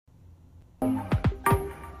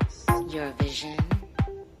Eurovision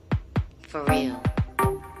for real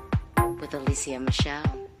with Alicia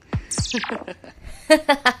Michelle.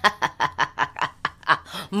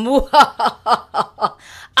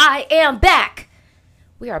 I am back.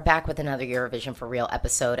 We are back with another Eurovision for Real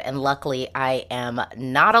episode, and luckily I am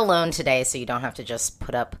not alone today, so you don't have to just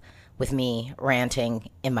put up with me ranting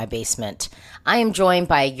in my basement. I am joined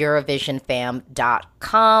by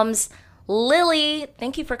EurovisionFam.com's Lily.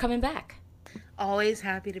 Thank you for coming back. Always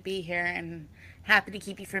happy to be here and happy to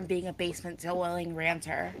keep you from being a basement-dwelling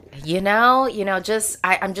ranter.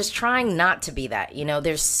 I'm just trying not to be that.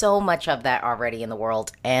 There's so much of that already in the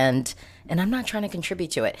world, and I'm not trying to contribute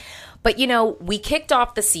to it. But, we kicked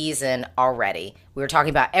off the season already. We were talking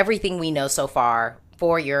about everything we know so far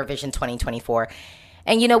for Eurovision 2024.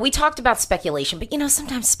 And, we talked about speculation, but,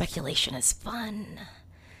 sometimes speculation is fun.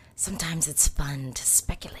 Sometimes it's fun to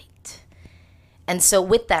speculate. And so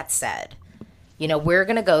with that said, we're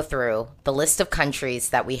going to go through the list of countries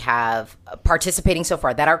that we have participating so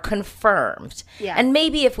far that are confirmed. Yeah. And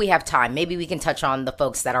maybe if we have time, maybe we can touch on the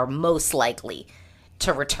folks that are most likely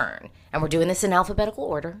to return. And we're doing this in alphabetical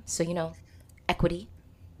order. So, equity.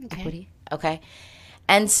 Okay. Equity. Okay.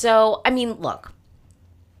 And so, look.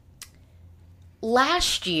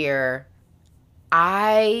 Last year,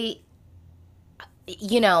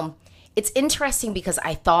 it's interesting because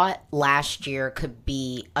I thought last year could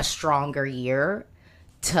be a stronger year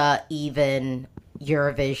to even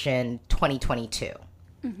Eurovision 2022.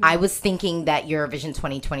 Mm-hmm. I was thinking that Eurovision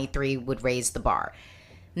 2023 would raise the bar.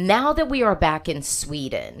 Now that we are back in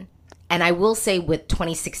Sweden, and I will say with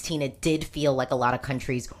 2016, it did feel like a lot of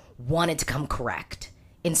countries wanted to come correct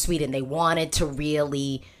in Sweden. They wanted to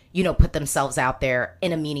really, put themselves out there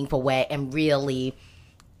in a meaningful way and really,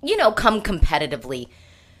 come competitively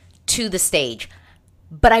to the stage.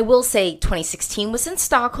 But I will say 2016 was in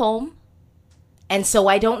Stockholm. And so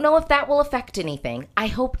I don't know if that will affect anything. I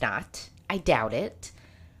hope not. I doubt it.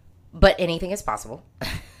 But anything is possible.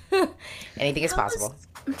 Anything is possible.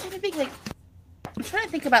 I'm trying to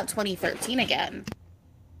think about 2013 again.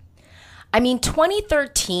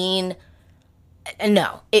 2013,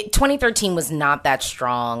 no. 2013 was not that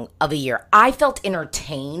strong of a year. I felt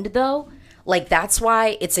entertained, though. That's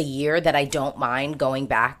why it's a year that I don't mind going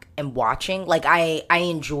back and watching. I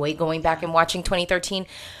enjoy going back and watching 2013.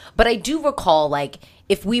 But I do recall,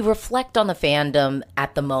 if we reflect on the fandom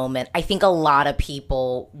at the moment, I think a lot of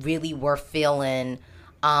people really were feeling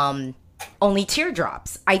only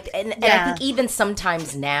teardrops. And I think even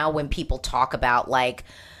sometimes now when people talk about,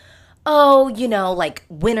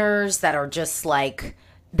 winners that are just,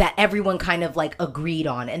 that everyone kind of, agreed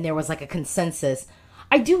on and there was, a consensus,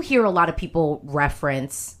 I do hear a lot of people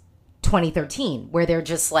reference 2013 where they're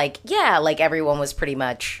just everyone was pretty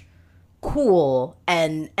much cool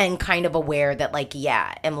and kind of aware that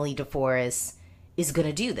Emily DeForest is going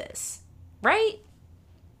to do this. Right?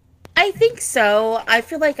 I think so. I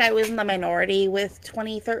feel like I was in the minority with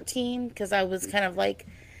 2013 because I was kind of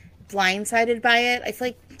blindsided by it. I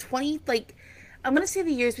feel I'm going to say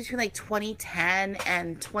the years between 2010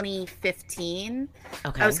 and 2015.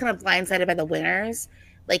 Okay. I was kind of blindsided by the winners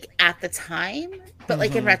at the time. But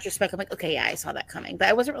in retrospect, I'm okay, yeah, I saw that coming. But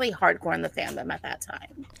I wasn't really hardcore in the fandom at that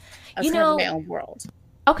time. I was kind of in my own world.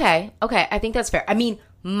 Okay. I think that's fair.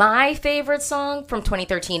 My favorite song from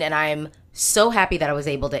 2013, and I'm so happy that I was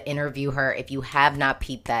able to interview her. If you have not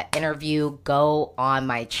peeped that interview, go on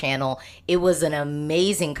my channel. It was an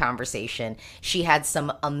amazing conversation. She had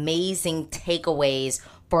some amazing takeaways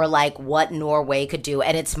for what Norway could do.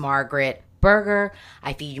 And it's Margaret Berger,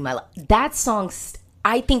 I Feed You My Love. That song,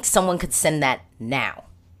 I think someone could send that now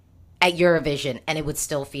at Eurovision and it would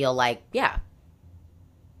still feel yeah.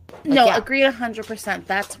 Agreed 100%.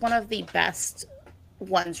 That's one of the best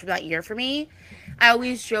ones from that year for me. I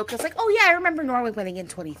always joke, it's I remember Norway winning in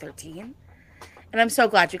 2013. And I'm so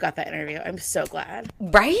glad you got that interview. I'm so glad.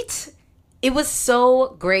 Right? It was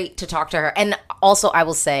so great to talk to her. And also, I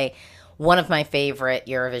will say, one of my favorite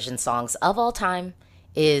Eurovision songs of all time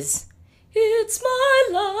is It's My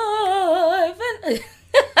Life. And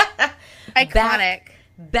Iconic.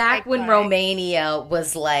 Back when Romania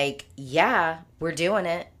was yeah, we're doing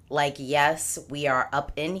it. Yes, we are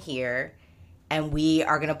up in here. And we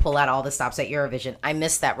are going to pull out all the stops at Eurovision. I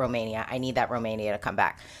miss that Romania. I need that Romania to come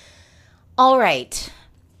back. All right.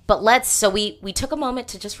 But we took a moment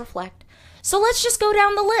to just reflect. So let's just go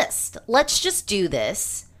down the list. Let's just do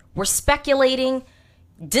this. We're speculating.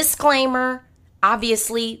 Disclaimer.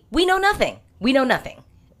 Obviously, we know nothing.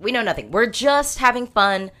 We're just having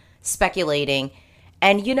fun speculating.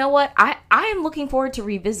 And you know what? I am looking forward to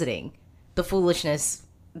revisiting the foolishness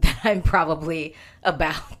that I'm probably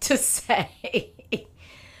about to say.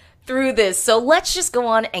 through this. So let's just go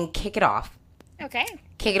on and kick it off. Okay.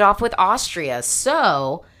 Kick it off with Austria.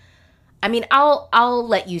 So, I mean, I'll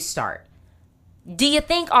let you start. Do you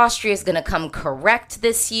think Austria is going to come correct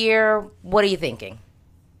this year? What are you thinking?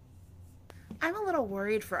 I'm a little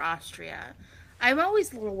worried for Austria. I'm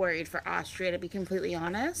always a little worried for Austria, to be completely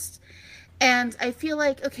honest. And I feel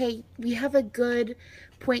like, okay, we have a good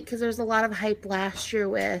point because there's a lot of hype last year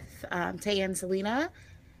with Taya and Selena,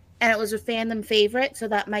 and it was a fandom favorite, so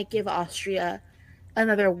that might give Austria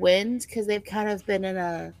another win because they've kind of been in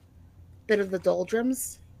a bit of the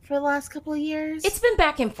doldrums for the last couple of years. It's been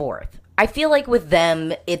back and forth. I feel like with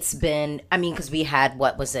them, it's been, I mean, because we had,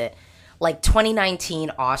 what was it? Like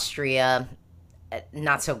 2019 Austria,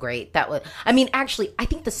 not so great. That was, I mean, actually, I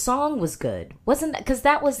think the song was good. Wasn't that? Because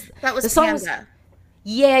that was the song Panda. was,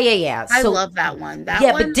 yeah. I So, love that one.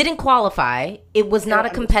 yeah, but didn't qualify. It was not a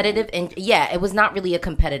competitive, it was not really a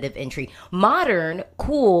competitive entry. Modern,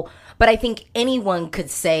 cool, but I think anyone could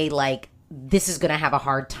say, like, this is going to have a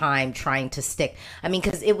hard time trying to stick. I mean,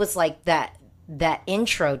 because it was like that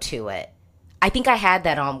intro to it. I think I had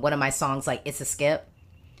that on one of my songs, like, It's a Skip.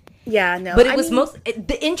 Yeah, no. But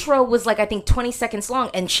the intro was like, I think 20 seconds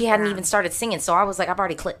long, and she hadn't even started singing, so I was like, I've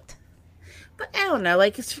already clicked. But I don't know,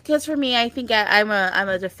 like, because for me, I think I'm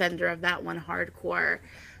a defender of that one hardcore,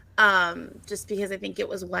 just because I think it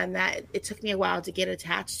was one that it took me a while to get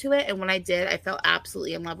attached to it, and when I did, I fell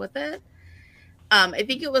absolutely in love with it. I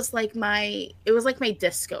think it was like my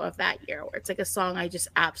disco of that year, where it's like a song I just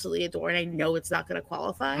absolutely adore, and I know it's not going to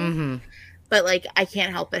qualify, but like I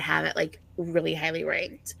can't help but have it like really highly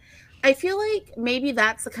ranked. I feel like maybe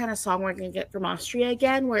that's the kind of song we're going to get from Austria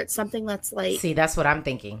again, where it's something that's like. See, that's what I'm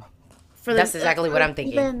thinking. That's exactly what I'm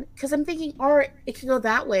thinking. Because I'm thinking, or it could go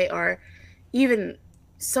that way, or even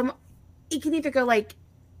it can either go like,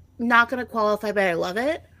 not going to qualify, but I love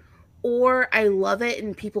it, or I love it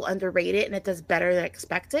and people underrate it and it does better than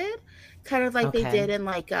expected. Kind of like they did in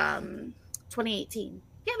like 2018.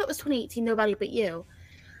 Yeah, that was 2018, Nobody But You.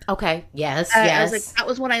 Okay. Yes. I was like, that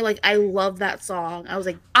was when I love that song. I was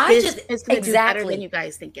like, this is going to do better than you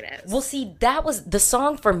guys think it is. Well, see, that was the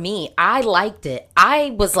song for me. I liked it.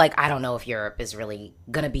 I was like, I don't know if Europe is really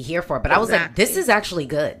going to be here for it, but I was like, this is actually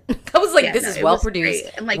good. I was like, this is well produced.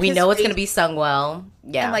 And like, we know it's going to be sung well.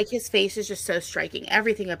 Yeah. And like his face is just so striking.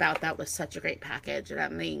 Everything about that was such a great package. And I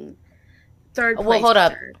mean, third place. Well,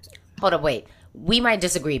 hold up, wait. We might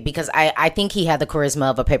disagree because I think he had the charisma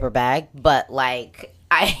of a paper bag, but like,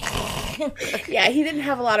 yeah, he didn't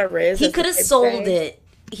have a lot of riz. He could have sold it.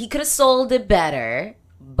 He could have sold it better,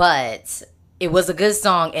 but it was a good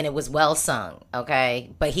song and it was well sung.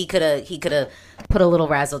 Okay, but he could have put a little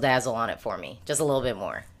razzle dazzle on it for me, just a little bit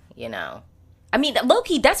more. You know, I mean, low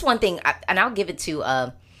key, that's one thing, and I'll give it to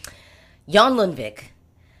Jan Lundvik,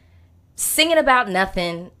 singing about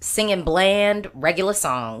nothing, singing bland, regular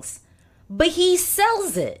songs, but he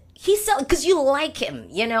sells it. Because you like him,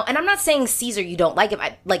 you know? And I'm not saying Caesar, you don't like him.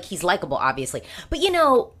 Like, he's likable, obviously. But, you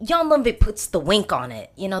know, Jan Lundvik puts the wink on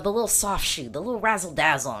it. You know, the little soft shoe, the little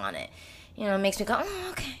razzle-dazzle on it. You know, it makes me go,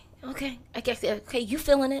 oh, okay. I guess, okay, you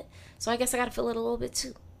feeling it. So I guess I got to feel it a little bit,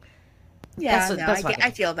 too. Yeah,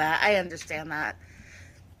 I feel that. I understand that.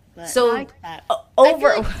 But so, I like that.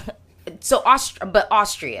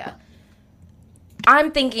 Austria.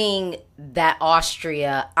 I'm thinking that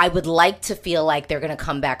Austria, I would like to feel like they're going to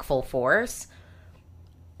come back full force,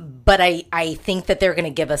 but I think that they're going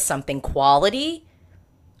to give us something quality.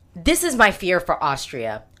 This is my fear for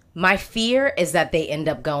Austria. My fear is that they end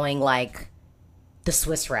up going like the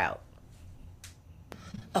Swiss route.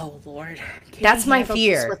 Oh, Lord. That's my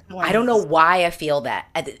fear. I don't know why I feel that.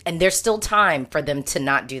 And there's still time for them to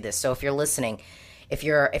not do this. So if you're listening, if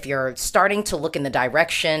you're starting to look in the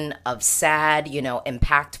direction of sad, you know,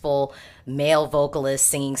 impactful male vocalists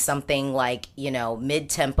singing something like, you know,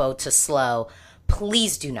 mid-tempo to slow,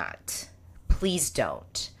 please do not. Please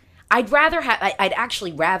don't. I'd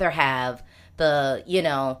actually rather have the, you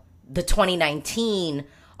know, the 2019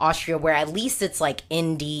 Austria where at least it's like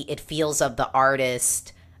indie, it feels of the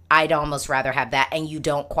artist. I'd almost rather have that, and you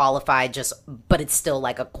don't qualify but it's still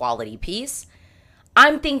like a quality piece.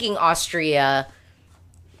 I'm thinking Austria.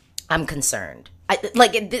 I'm concerned. I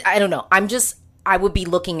don't know. I would be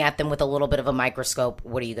looking at them with a little bit of a microscope.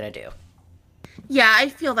 What are you going to do? Yeah, I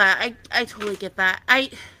feel that. I totally get that.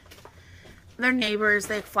 They're neighbors.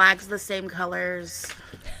 They have flags the same colors.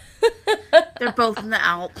 They're both in the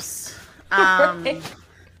Alps. Right.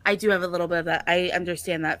 I do have a little bit of that. I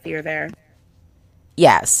understand that fear there.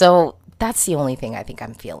 Yeah, so that's the only thing I think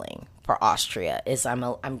I'm feeling for Austria is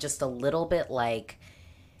I'm just a little bit like,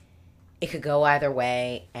 it could go either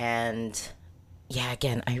way, and yeah,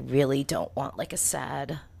 again, I really don't want like a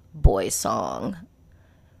sad boy song.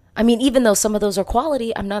 I mean, even though some of those are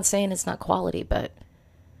quality, I'm not saying it's not quality, but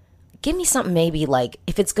give me something maybe like,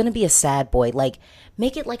 if it's going to be a sad boy, like,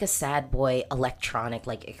 make it like a sad boy electronic,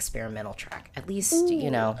 like, experimental track. At least, Ooh,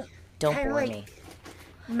 don't kinda bore like me.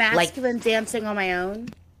 masculine dancing on my own.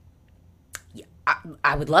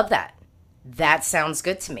 I would love that. That sounds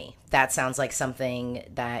good to me. That sounds like something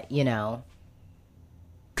that,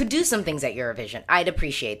 could do some things at Eurovision. I'd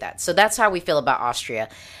appreciate that. So that's how we feel about Austria.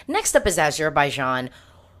 Next up is Azerbaijan,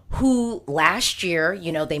 who last year,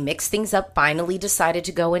 they mixed things up, finally decided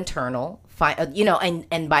to go internal,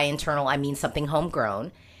 and by internal, I mean something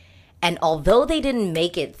homegrown. And although they didn't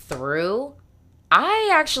make it through, I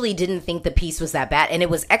actually didn't think the piece was that bad. And it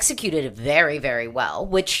was executed very, very well,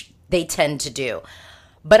 which they tend to do.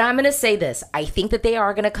 But I'm going to say this. I think that they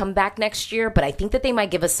are going to come back next year, but I think that they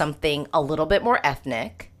might give us something a little bit more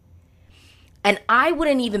ethnic. And I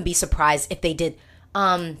wouldn't even be surprised if they did.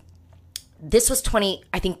 This was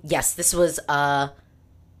this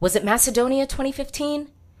was it Macedonia 2015?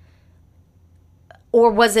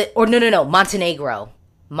 Or no, Montenegro.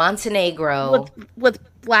 With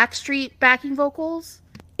Blackstreet backing vocals?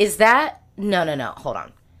 Is that? No, hold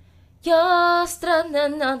on. Wasn't that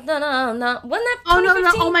 2015? Oh,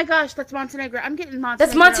 no. Oh, my gosh. That's Montenegro. I'm getting Montenegro.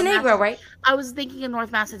 That's Montenegro, right? I was thinking of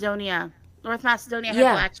North Macedonia. North Macedonia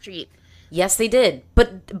had Blackstreet. Yes, they did.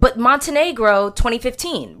 But Montenegro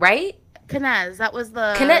 2015, right? Knez. That was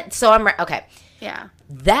the... Knez. So I'm right. Okay. Yeah.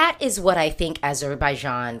 That is what I think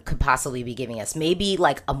Azerbaijan could possibly be giving us. Maybe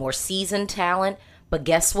like a more seasoned talent. But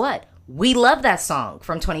guess what? We love that song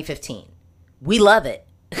from 2015. We love it.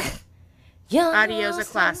 Audio's a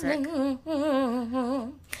classic.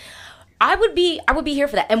 I would be here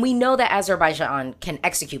for that. And we know that Azerbaijan can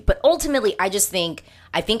execute. But ultimately, I think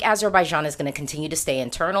Azerbaijan is going to continue to stay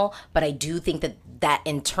internal. But I do think that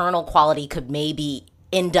internal quality could maybe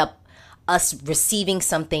end up us receiving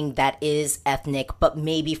something that is ethnic, but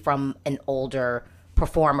maybe from an older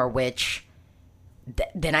performer, which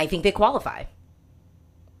then I think they qualify.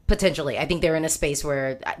 Potentially. I think they're in a space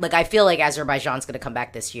where, like, I feel like Azerbaijan's going to come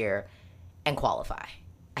back this year and qualify,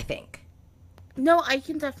 I think. No, I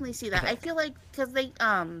can definitely see that. I feel like because they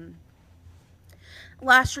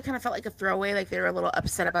last year kind of felt like a throwaway, like they were a little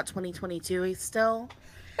upset about 2022 still.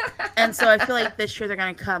 And so I feel like this year they're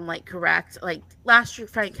going to come like correct. Like last year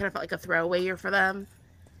kind of felt like a throwaway year for them.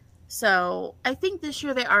 So I think this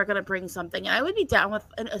year they are going to bring something. And I would be down with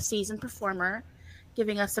a seasoned performer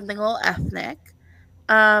giving us something a little ethnic.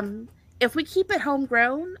 If we keep it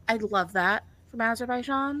homegrown, I'd love that from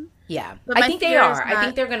Azerbaijan. Yeah, I think they are. I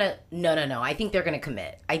think they're going to... No. I think they're going to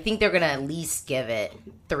commit. I think they're going to at least give it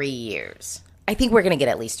 3 years. I think we're going to get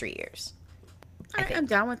at least 3 years. I'm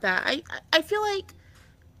down with that. I feel like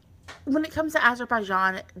when it comes to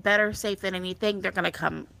Azerbaijan, better safe than anything, they're going to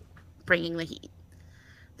come bringing the heat.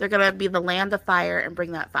 They're going to be the land of fire and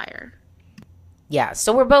bring that fire. Yeah,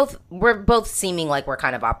 so we're both seeming like we're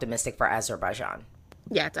kind of optimistic for Azerbaijan.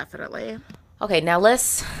 Yeah, definitely. Okay, now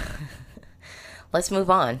let's move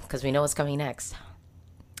on because we know what's coming next.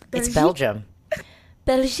 It's Belgium.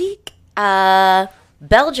 Belgique.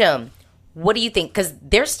 Belgium. What do you think? Because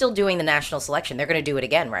they're still doing the national selection. They're going to do it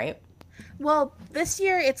again, right? Well, this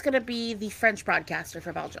year it's going to be the French broadcaster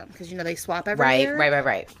for Belgium because, they swap every year.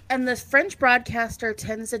 Right. And the French broadcaster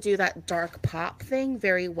tends to do that dark pop thing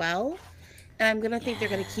very well. And I'm going to think they're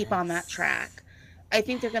going to keep on that track. I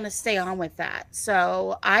think they're going to stay on with that.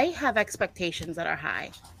 So I have expectations that are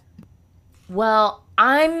high. Well,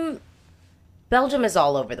 Belgium is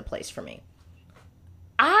all over the place for me.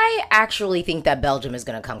 I actually think that Belgium is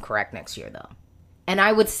going to come correct next year, though. And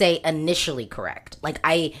I would say initially correct. Like,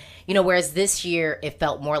 whereas this year it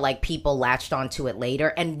felt more like people latched onto it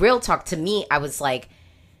later. And real talk, to me, I was like,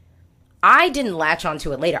 I didn't latch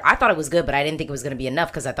onto it later. I thought it was good, but I didn't think it was going to be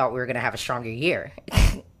enough because I thought we were going to have a stronger year.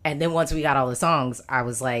 And then once we got all the songs, I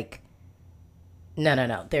was like,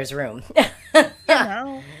 no, there's room.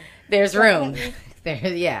 There's room.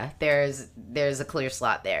 There's a clear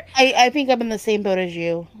slot there. I think I'm in the same boat as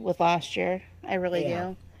you with last year. I really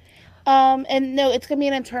do. And no, it's gonna be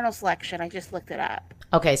an internal selection. I just looked it up.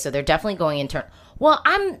 Okay, so they're definitely going internal. Well,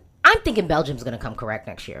 I'm thinking Belgium's gonna come correct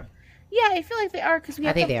next year. Yeah, I feel like they are because we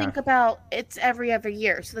have to think about it's every other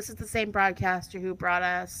year. So this is the same broadcaster who brought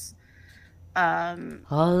us. All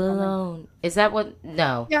Alone. Is that what?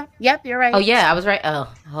 No. Yeah. Yep. You're right. Oh yeah, I was right.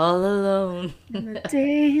 Oh, All Alone. In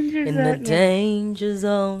the danger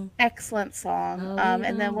zone. Excellent song.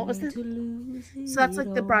 And then what was this? So that's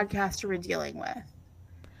like the broadcaster we're dealing with.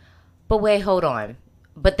 But wait, hold on.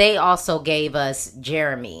 But they also gave us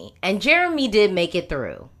Jeremy, and Jeremy did make it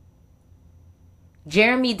through.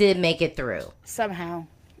 Somehow.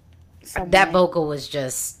 That vocal was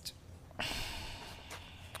just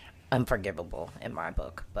unforgivable in my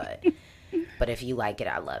book, but if you like it,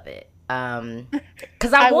 I love it.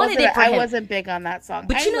 Because I wanted it for him. I wasn't big on that song.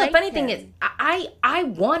 But you know, the funny thing is, I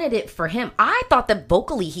wanted it for him. I thought that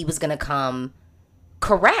vocally he was going to come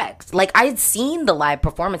correct. Like, I had seen the live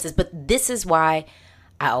performances, but this is why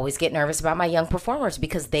I always get nervous about my young performers,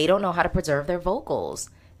 because they don't know how to preserve their vocals.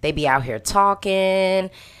 They be out here talking,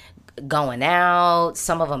 going out.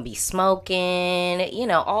 Some of them be smoking, you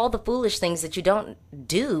know, all the foolish things that you don't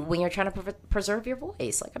do when you're trying to preserve your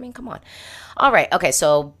voice. Like, I mean, come on. All right. Okay.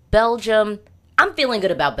 So Belgium, I'm feeling good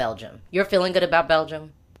about Belgium. You're feeling good about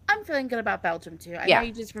Belgium? I'm feeling good about Belgium too. I know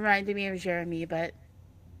you just reminded me of Jeremy, but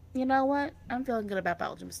you know what? I'm feeling good about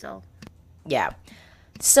Belgium still. Yeah.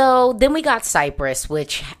 So then we got Cyprus,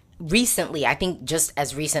 which recently, I think just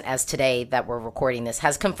as recent as today that we're recording this,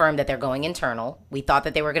 has confirmed that they're going internal. We thought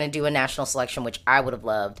that they were going to do a national selection, which I would have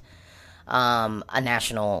loved a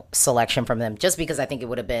national selection from them, just because I think it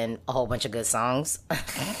would have been a whole bunch of good songs.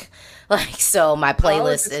 Like, so my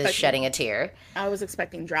playlist is shedding a tear. I was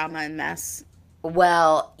expecting drama and mess.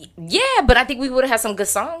 Well, yeah, but I think we would have had some good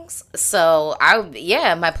songs. So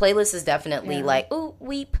my playlist is definitely like, ooh,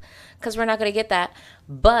 weep, because we're not going to get that.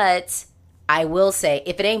 But I will say,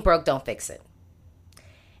 if it ain't broke, don't fix it.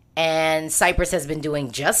 And Cyprus has been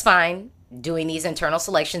doing just fine doing these internal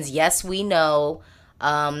selections. Yes, we know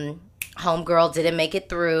Homegirl didn't make it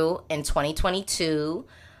through in 2022,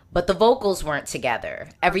 but the vocals weren't together.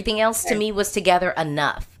 Everything else to me was together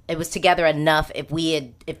enough. It was together enough. If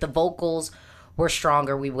the vocals were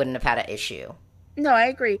stronger, we wouldn't have had an issue. No, I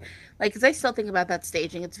agree. Like, because I still think about that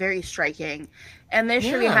staging. It's very striking. And this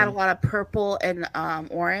year we had a lot of purple and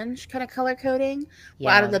orange kind of color coding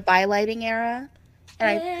out of the bylighting era.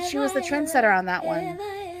 And she was the trendsetter on that one.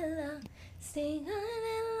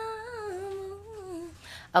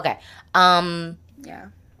 Okay. Yeah.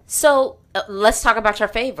 So let's talk about your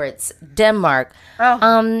favorites. Denmark.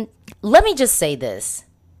 Let me just say this.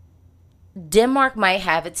 Denmark might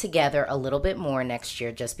have it together a little bit more next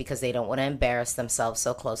year just because they don't want to embarrass themselves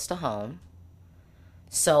so close to home.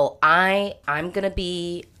 So I'm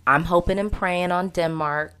hoping and praying on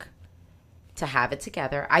Denmark to have it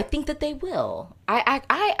together. I think that they will. I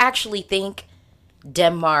actually think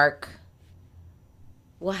Denmark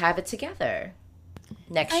will have it together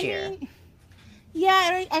next year.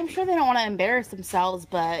 Yeah, I'm sure they don't want to embarrass themselves,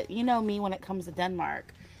 but you know me when it comes to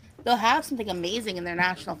Denmark. They'll have something amazing in their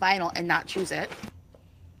national final and not choose it.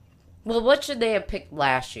 Well, what should they have picked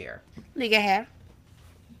last year? Liga Hair.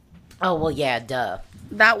 Oh, well, yeah, duh.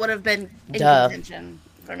 That would have been in contention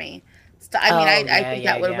for me. So, I think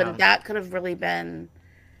that would have been, that could have really been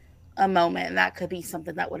a moment, and that could be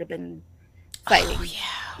something that would have been fighting. Oh,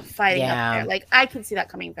 yeah. Fighting up there. Like, I could see that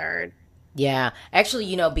coming third. Yeah. Actually,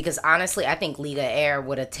 you know, because honestly, I think Liga Air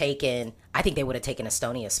would have taken,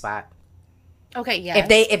 Estonia's spot. Okay, yeah.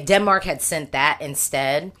 If Denmark had sent that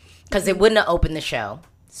instead, because it wouldn't have opened the show.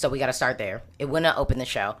 So we got to start there. It wouldn't have opened the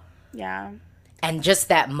show. Yeah. And just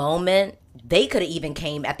that moment, they could have even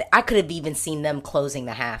I could have even seen them closing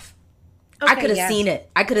the half. Okay, I could have seen it.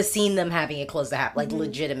 I could have seen them having it close the half, like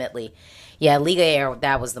legitimately. Yeah, Liga Air,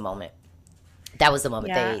 that was the moment. That was the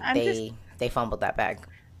moment they fumbled that bag.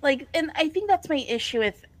 Like, and I think that's my issue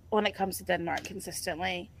with when it comes to Denmark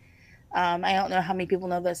consistently. I don't know how many people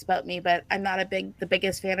know this about me, but I'm not the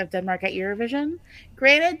biggest fan of Denmark at Eurovision.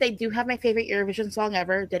 Granted, they do have my favorite Eurovision song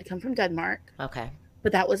ever. It did come from Denmark. Okay.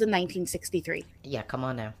 But that was in 1963. Yeah, come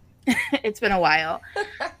on now. It's been a while.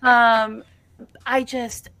 I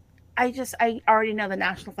already know the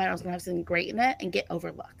national final is going to have something great in it and get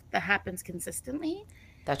overlooked. That happens consistently.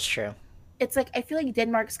 That's true. It's like, I feel like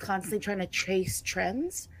Denmark's constantly trying to chase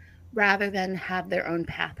trends rather than have their own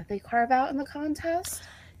path that they carve out in the contest.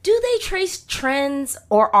 Do they trace trends,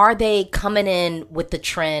 or are they coming in with the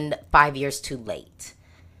trend 5 years too late?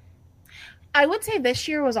 I would say this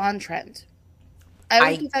year was on trend. I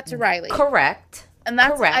would give that to Riley. Correct. And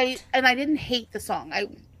that's correct. I didn't hate the song.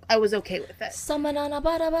 I was okay with it.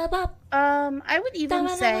 I would even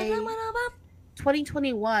say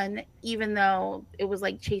 2021, even though it was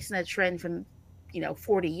like chasing a trend from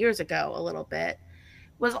 40 years ago a little bit,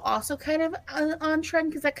 was also kind of on trend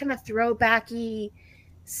because that kind of throwbacky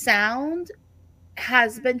sound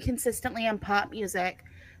has been consistently in pop music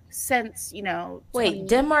since Wait,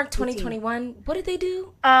 Denmark 2021, what did they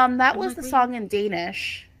do? That was the song in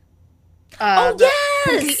Danish. Oh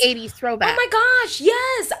yes, the 80s throwback. Oh my gosh,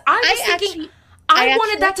 yes. I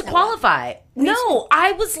wanted that to qualify. No,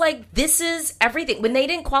 I was like, this is everything. When they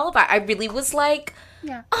didn't qualify, I really was like,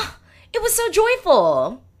 it was so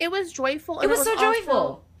joyful. It was joyful. It was so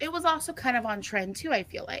joyful. it was also kind of on trend too, I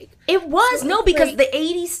feel like. It was. So No, it's because like- the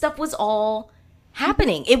 80s stuff was all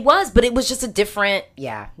happening. It was, but it was just a different.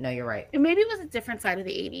 Yeah, no, you're right. And maybe it was a different side of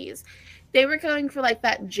the 80s. They were going for like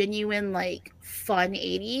that genuine, like fun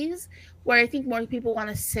 80s, where I think more people want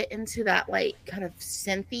to sit into that like kind of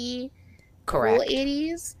synthy, Correct. cool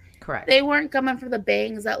 80s. Correct. They weren't coming for the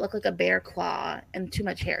bangs that look like a bear claw and too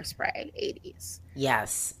much hairspray 80s.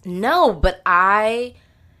 Yes. No, but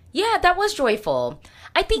yeah, that was joyful.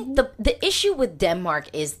 I think the issue with Denmark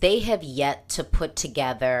is they have yet to put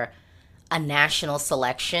together a national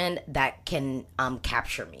selection that can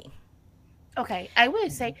capture me. Okay, I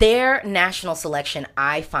would say Their national selection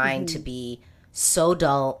I find to be so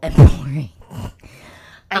dull and boring.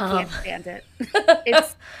 I can't stand it.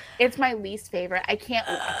 It's my least favorite. I can't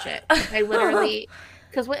watch it. I literally,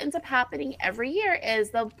 because what ends up happening every year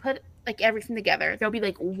is they'll put like everything together. There'll be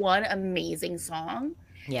like one amazing song.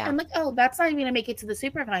 Yeah. I'm like, oh, that's not even gonna make it to the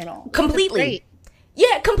super final. Completely.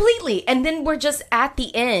 Yeah, completely. And then we're just at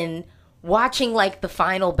the end watching like the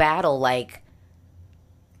final battle, like,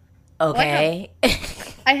 okay.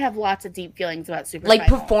 I have lots of deep feelings about super like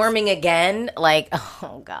finals. performing again, like,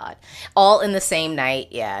 oh God. All in the same night.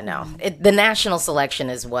 Yeah, no. The national selection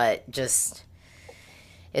is what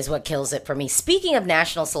kills it for me. Speaking of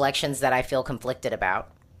national selections that I feel conflicted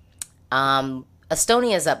about,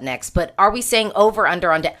 Estonia is up next, but are we saying over,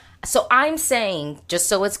 under, on? So I'm saying, just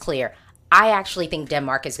so it's clear, I actually think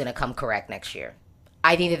Denmark is going to come correct next year.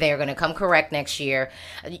 I think that they are going to come correct next year.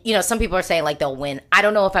 You know, some people are saying like they'll win. I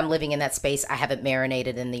don't know if I'm living in that space. I haven't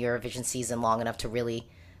marinated in the Eurovision season long enough to really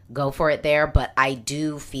go for it there, but I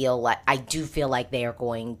do feel like they are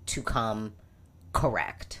going to come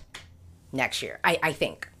correct next year. I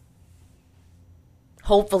think.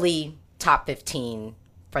 Hopefully top 15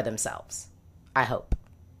 for themselves. I hope.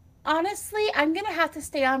 Honestly, I'm gonna have to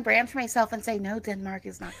stay on brand for myself and say no. Denmark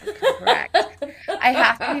is not gonna come correct. I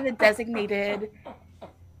have to be the designated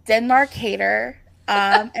Denmark hater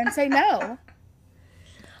and say no.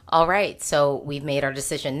 All right, so we've made our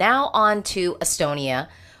decision. Now on to Estonia,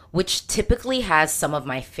 which typically has some of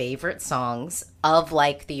my favorite songs of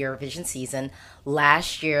like the Eurovision season.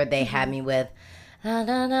 Last year they had me with dun,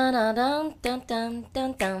 dun, dun, dun, dun, dun,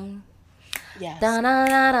 dun, dun. Yes. Dun, dun,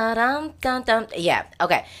 dun, dun, dun, dun. Yeah,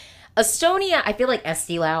 okay. Estonia, I feel like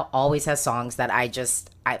Esti Lau always has songs that I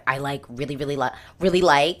like really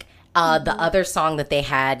like. The other song that they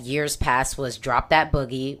had years past was Drop That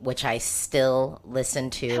Boogie, which I still listen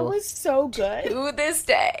to. That was so good. To this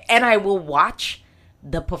day. And I will watch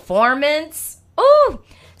the performance. Ooh!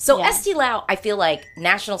 So Yeah. Esti Lau, I feel like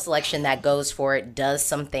national selection that goes for it, does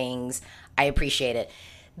some things. I appreciate it.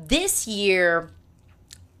 This year,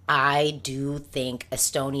 I do think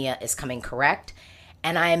Estonia is coming correct.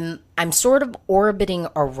 And I'm sort of orbiting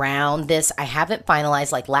around this. I haven't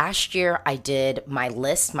finalized. Like last year, I did my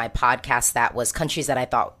list, my podcast that was countries that I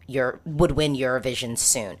thought would win Eurovision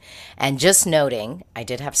soon. And just noting, I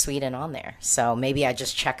did have Sweden on there. So maybe I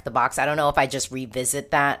just check the box. I don't know if I just revisit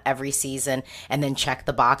that every season and then check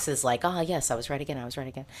the boxes like, oh, yes, I was right again.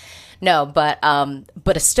 No, but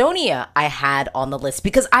Estonia I had on the list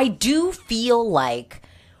because I do feel like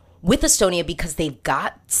with Estonia, because they've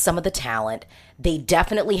got some of the talent, they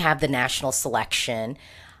definitely have the national selection.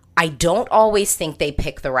 I don't always think they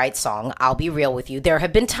pick the right song. I'll be real with you. There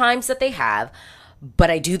have been times that they have,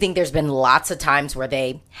 but I do think there's been lots of times where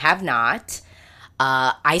they have not.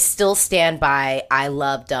 I still stand by I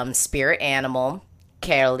loved Spirit Animal,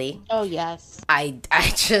 Carly. Oh yes. I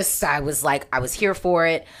was here for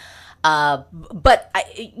it. But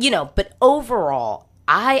overall,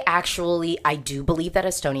 I do believe that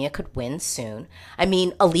Estonia could win soon. I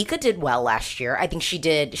mean, Alika did well last year. I think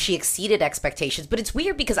she exceeded expectations, but it's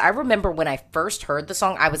weird because I remember when I first heard the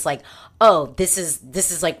song, I was like, oh, this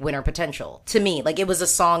is like winner potential to me. Like it was a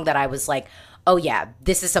song that I was like, oh yeah,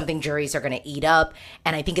 this is something juries are going to eat up.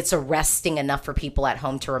 And I think it's arresting enough for people at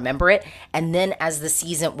home to remember it. And then as the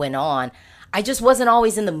season went on, I just wasn't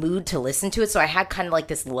always in the mood to listen to it. So I had kind of like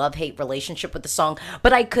this love-hate relationship with the song,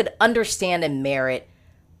 but I could understand and merit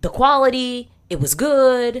the quality. It was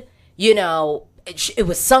good. It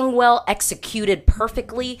was sung well, executed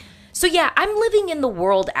perfectly. So yeah, I'm living in the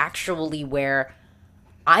world actually where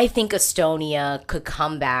I think Estonia could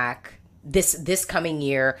come back this coming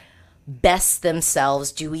year, best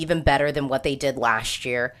themselves, do even better than what they did last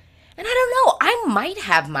year. And I don't know, I might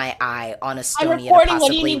have my eye on Estonia to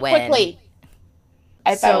possibly win. Quickly.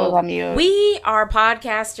 I thought it was on mute. We are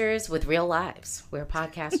podcasters with real lives. We're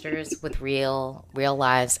podcasters with real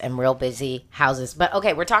lives and real busy houses. But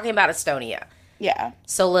okay, we're talking about Estonia. Yeah.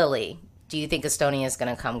 So Lily, do you think Estonia is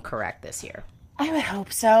going to come correct this year? I would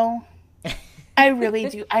hope so. I really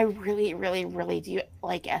do. I really, really, really do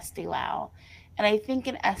like Estee Lau. And I think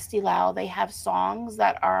in Estee Lau, they have songs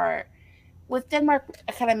that are, with Denmark,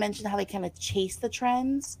 I kind of mentioned how they kind of chase the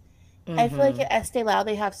trends. I feel like Hmm. at Estee Lau,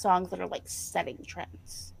 they have songs that are like setting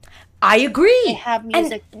trends. I They agree. have And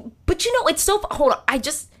music. but it's so hold on.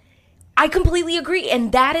 I completely agree,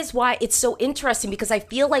 and that is why it's so interesting because I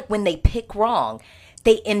feel like when they pick wrong,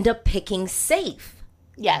 they end up picking safe.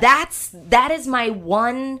 Yes. That is my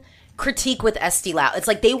one critique with Estee Lau. It's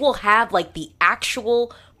like they will have like the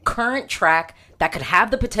actual current track that could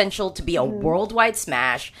have the potential to be a worldwide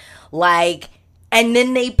smash, like, and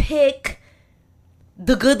then they pick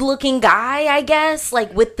the good-looking guy, I guess,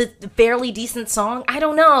 like with the fairly decent song. I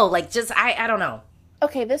don't know, like just I don't know.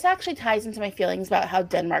 Okay, this actually ties into my feelings about how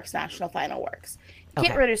Denmark's national final works. Get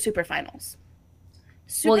Okay. rid of super finals.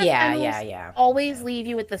 Well, Super yeah, finals yeah. always leave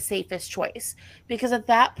you with the safest choice because at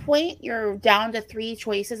that point you're down to 3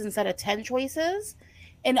 choices instead of 10 choices.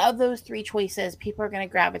 And of those 3 choices, people are going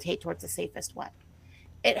to gravitate towards the safest one.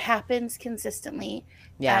 It happens consistently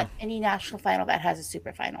Yeah. at any national final that has a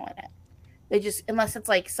super final in it. They just, unless it's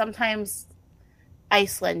like sometimes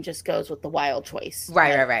Iceland just goes with the wild choice.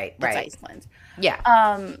 Right. It's Iceland. Yeah.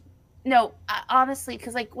 No, honestly,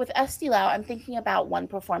 because like with Estee Lau, I'm thinking about one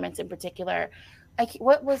performance in particular. Like, it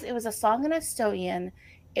was a song in Estonian.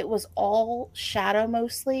 It was all shadow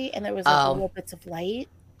mostly, and there was like Oh, little bits of light.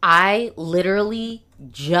 I literally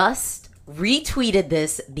just retweeted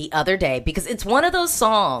this the other day because it's one of those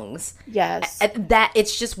songs Yes. that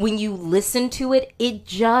it's just when you listen to it, it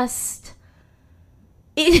just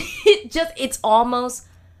it's almost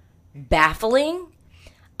baffling.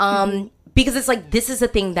 Because it's like this is a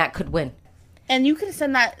thing that could win. And you can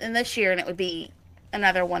send that in this year, and it would be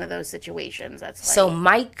another one of those situations. That's like, So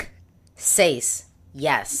Mike says,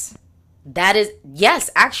 yes. That is yes,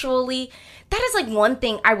 actually, that is like one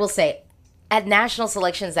thing I will say at national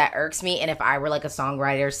selections that irks me. And if I were like a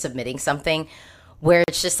songwriter submitting something where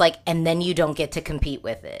it's just like, and then you don't get to compete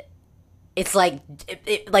with it. It's like,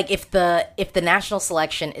 like if the national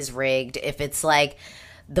selection is rigged, if it's like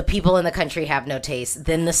the people in the country have no taste,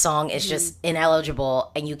 then the song is just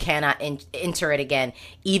ineligible and you cannot enter it again,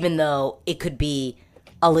 even though it could be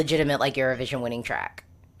a legitimate like Eurovision winning track.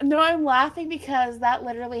 no, I'm laughing because that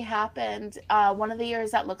literally happened. One of the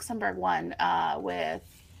years that Luxembourg won with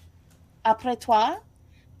Après Toi.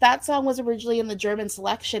 That song was originally in the German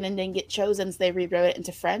selection and didn't get chosen, so they rewrote it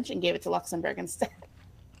into French and gave it to Luxembourg instead.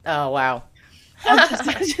 Oh wow.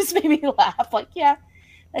 It just made me laugh. Like, yeah,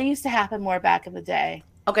 that used to happen more back in the day.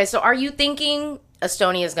 Okay, so are you thinking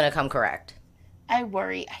Estonia is going to come correct? I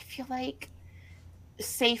worry. I feel like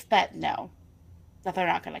safe bet no, that they're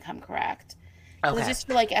not going to come correct. Because I Okay. just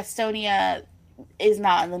feel like Estonia is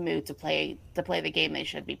not in the mood to play the game they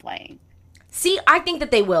should be playing. See, I think that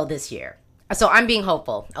they will this year. So I'm being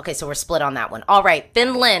hopeful. Okay, so we're split on that one. All right,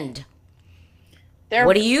 Finland. They're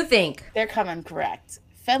What do you think? they're coming correct.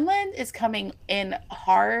 Finland is coming in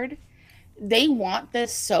hard. They want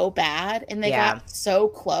this so bad, and they Yeah. got so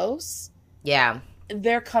close. Yeah.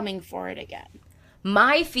 They're coming for it again.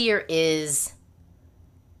 My fear is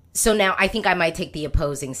so now I think I might take the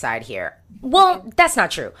opposing side here. Well, that's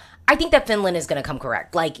not true. I think that Finland is going to come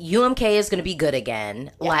correct. Like UMK is going to be good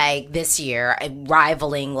again, like this year,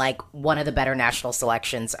 rivaling like one of the better national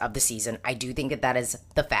selections of the season. I do think that that is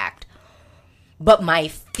the fact. But my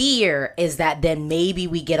fear is that then maybe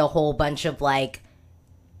we get a whole bunch of like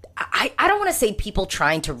I don't want to say people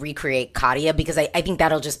trying to recreate Katia because I think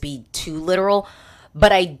that'll just be too literal.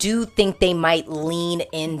 But I do think they might lean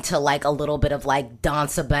into like a little bit of like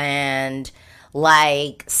dance band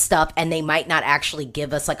like stuff, and they might not actually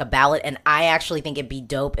give us like a ballad. And I actually think it'd be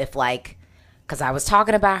dope if like, because I was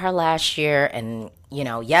talking about her last year, and you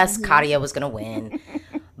know, yes, Katia was gonna win,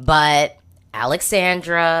 but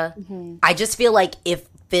Alexandra, I just feel like if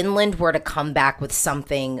Finland were to come back with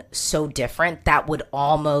something so different, that would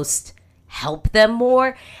almost help them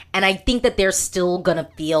more. And I think that they're still gonna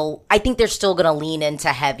lean into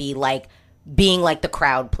heavy, like being like the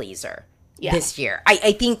crowd pleaser this year.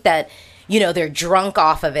 I think that, you know, they're drunk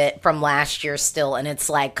off of it from last year still, and it's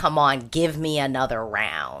like, come on, give me another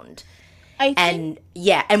round. And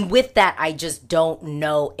with that, I just don't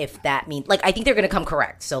know if that means, like, I think they're going to come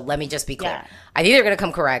correct. So let me just be clear. Yeah. I think they're going to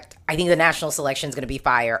come correct. I think the national selection is going to be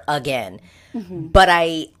fire again. But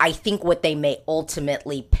I think what they may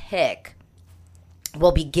ultimately pick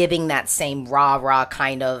will be giving that same rah-rah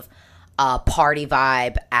kind of party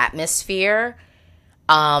vibe atmosphere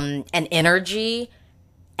and energy.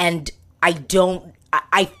 And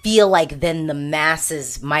I feel like then the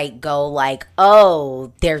masses might go like,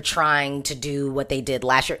 oh, they're trying to do what they did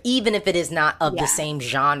last year, even if it is not of the same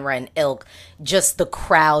genre and ilk, just the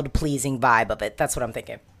crowd pleasing vibe of it. That's what I'm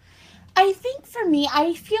thinking. I think for me,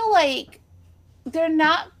 I feel like they're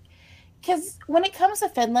not, because when it comes to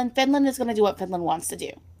Finland, Finland is going to do what Finland wants to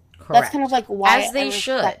do. Correct. That's kind of like why as they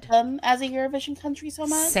respect them as a Eurovision country so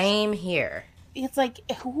much. Same here. It's like,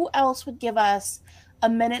 who else would give us a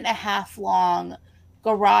 1.5 minute long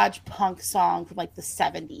garage punk song from like the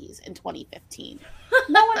 70s in 2015?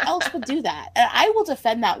 No one else would do that. And I will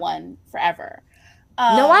defend that one forever.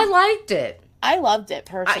 No, I liked it. I loved it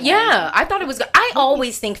personally. Yeah, I thought it was good. I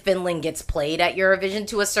always think Finland gets played at Eurovision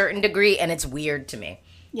to a certain degree, and it's weird to me.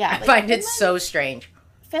 Yeah. I find it so strange.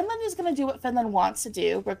 Finland is going to do what Finland wants to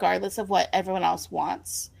do, regardless of what everyone else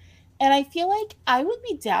wants. And I feel like I would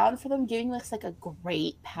be down for them giving us like a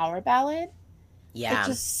great power ballad. Yeah. Like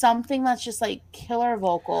just something that's just like killer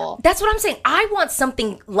vocal. That's what I'm saying. I want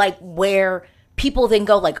something like where people then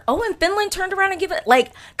go like, oh, and Finland turned around and give it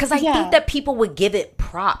like, because I think that people would give it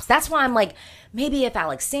props. That's why I'm like, maybe if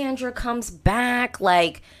Alexandra comes back,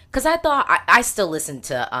 like, because I thought, I still listen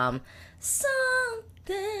to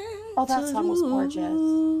something. Oh, that song was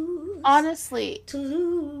gorgeous. Honestly,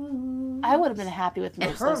 I would have been happy with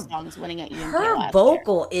most of those songs winning at UMK her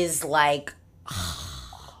vocal is like,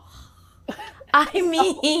 I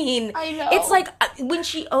mean, I know. It's like when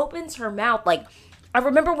she opens her mouth, like, I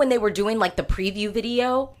remember when they were doing like the preview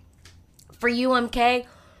video for UMK,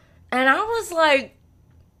 and I was like,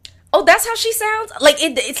 oh, that's how she sounds? Like,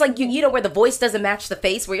 it's like, you know, where the voice doesn't match the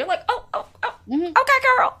face, where you're like, oh, okay,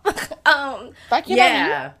 girl.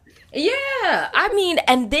 Yeah. Yeah. I mean,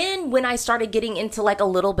 and then when I started getting into like a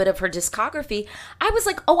little bit of her discography, I was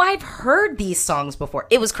like, oh, I've heard these songs before.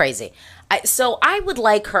 It was crazy. So I would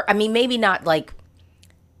like her, I mean, maybe not like,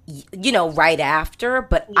 you know, right after,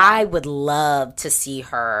 but I would love to see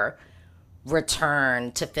her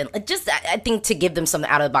return to Finland. Just, I think, to give them something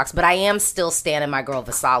out of the box. But I am still standing my girl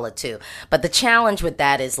Vasala too. But the challenge with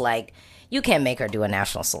that is like, you can't make her do a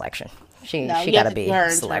national selection. She got to be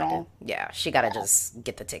selected. Yeah, she got to just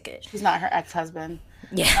get the ticket. She's not her ex-husband.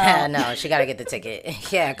 Yeah, no, she got to get the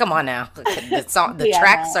ticket. Yeah, come on now. The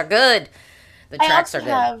tracks are good. The tracks are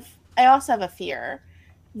good. I also have a fear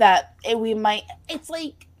that it's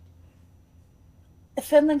like,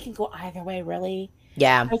 Finland can go either way, really.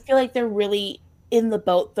 Yeah. I feel like they're really in the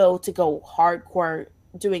boat, though, to go hardcore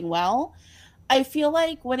doing well. I feel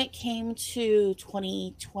like when it came to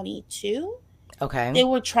 2022, they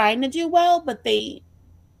were trying to do well, but they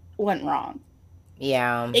went wrong.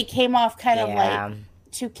 Yeah. It came off kind of like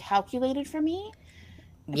too calculated for me.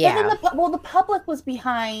 Yeah. But then the public was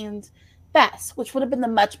behind Bess, which would have been the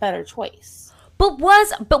much better choice.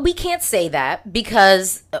 But we can't say that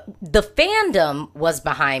because the fandom was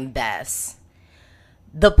behind Bess.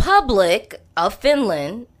 The public of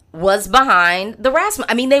Finland was behind the Rasmus.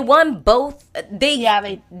 I mean, they won both.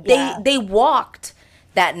 They walked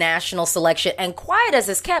that national selection, and quiet as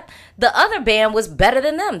it's kept, the other band was better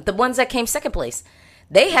than them. The ones that came second place,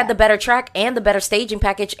 they had the better track and the better staging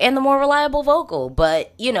package and the more reliable vocal.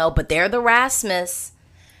 But they're the Rasmus.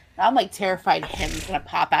 I'm like terrified him's gonna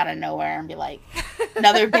pop out of nowhere and be like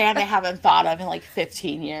another band I haven't thought of in like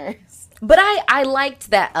 15 years. But I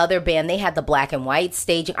liked that other band. They had the black and white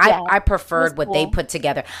staging. I preferred what they put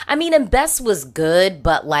together. I mean, and Bess was good,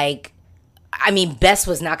 but Bess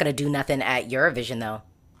was not gonna do nothing at Eurovision though.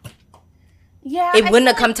 Yeah, it wouldn't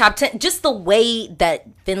have come top 10. Just the way that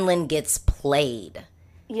Finland gets played.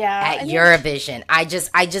 Yeah, at Eurovision, I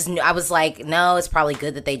just knew. I was like, no, it's probably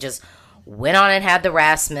good that they just went on and had the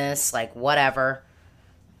Rasmus, like, whatever.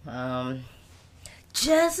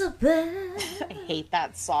 Jezebel. I hate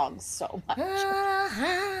that song so much.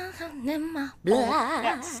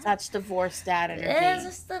 Such divorced dad energy.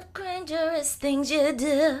 There's the dangerous things you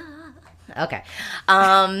do. Okay.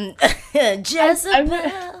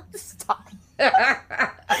 Jezebel. Stop.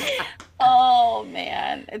 Oh,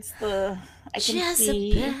 man. It's the... I can Jezebel.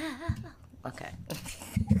 see... Okay.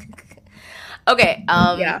 Okay.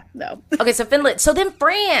 Yeah, no. Okay, so Finland. So then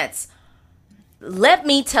France. Let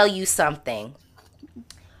me tell you something.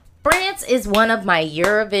 France is one of my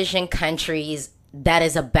Eurovision countries that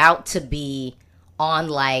is about to be on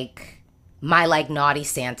my naughty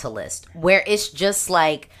Santa list, where it's just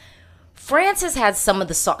like France has had some of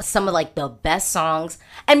the best songs,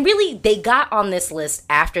 and really they got on this list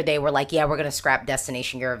after they were like, yeah, we're gonna scrap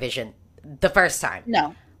Destination Eurovision the first time.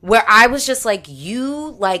 No. Where I was just like,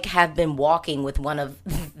 you have been walking with one of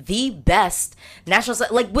the best national,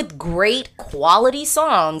 with great quality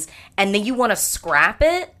songs, and then you want to scrap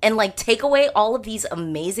it and take away all of these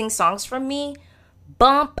amazing songs from me?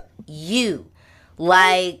 bump you.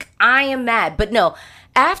 Like, I am mad. But no,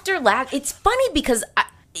 after last, it's funny because,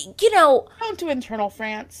 Don't do internal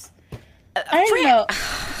France. I don't know.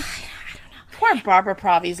 Poor Barbara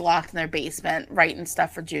Pravi's locked in their basement writing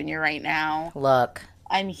stuff for Junior right now. Look.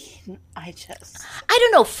 I mean, I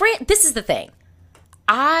don't know. This is the thing.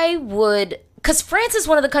 Because France is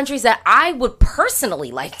one of the countries that I would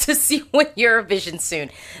personally like to see win Eurovision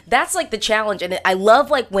soon. That's like the challenge. And I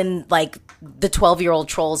love like when like the 12-year-old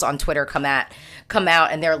trolls on Twitter come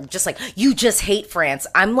out and they're just like, you just hate France.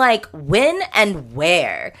 I'm like, when and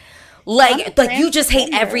where? Like you just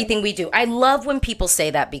hate everything we do. I love when people say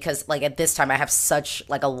that because like at this time I have such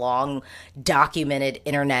like a long documented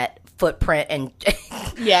internet footprint and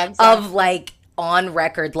of like on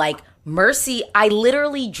record, like Mercy, I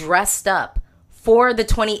literally dressed up for the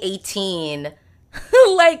 2018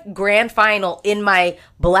 like grand final in my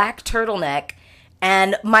black turtleneck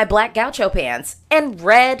and my black gaucho pants and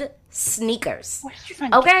red sneakers. Where did you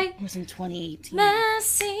find it was in 2018?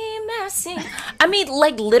 Messy. I mean,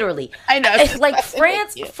 like literally. I know. Like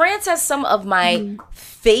France has some of my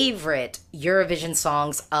favorite Eurovision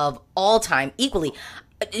songs of all time. Equally,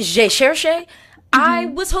 J'ai cherché. I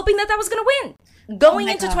was hoping that was going to win. Going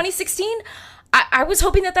into 2016, I was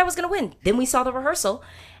hoping that was going to win. Then we saw the rehearsal,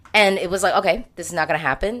 and it was like, okay, this is not going to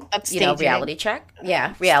happen. Reality check.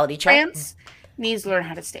 Yeah, reality check. France needs to learn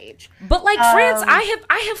how to stage. But like France,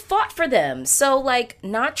 I have fought for them. So like,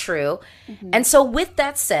 not true. And so with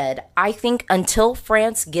that said, I think until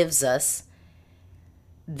France gives us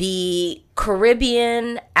the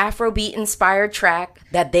Caribbean Afrobeat inspired track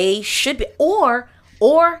that they should be, or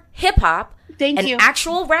hip hop,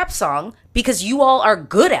 actual rap song, because you all are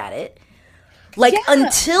good at it. Like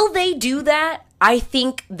until they do that, I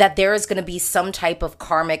think that there is going to be some type of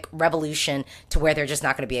karmic revolution to where they're just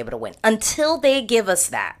not going to be able to win until they give us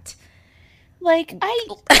that. Like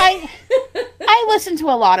I listen to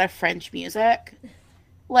a lot of French music.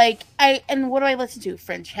 And what do I listen to?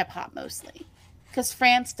 French hip hop mostly. Because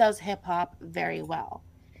France does hip hop very well.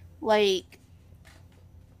 Like,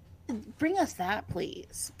 bring us that,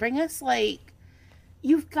 please. Bring us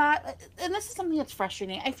you've got, and this is something that's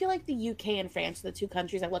frustrating. I feel like the UK and France are the two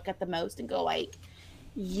countries I look at the most and go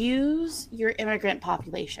use your immigrant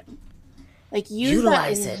population.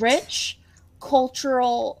 Utilize that rich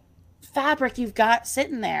cultural fabric you've got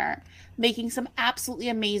sitting there, making some absolutely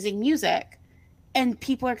amazing music, and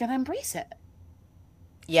people are going to embrace it.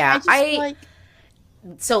 Yeah,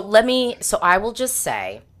 So I will just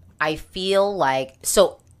say, I feel like,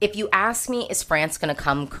 so if you ask me, is France going to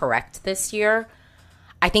come correct this year?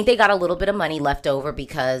 I think they got a little bit of money left over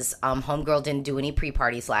because Homegirl didn't do any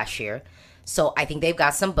pre-parties last year. So I think they've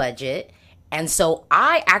got some budget. And so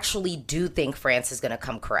I actually do think France is going to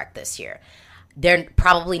come correct this year. They're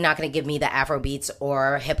probably not going to give me the Afrobeats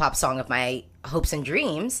or hip-hop song of my hopes and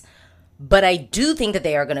dreams. But I do think that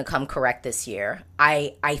they are going to come correct this year.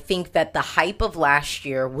 I think that the hype of last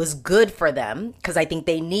year was good for them because I think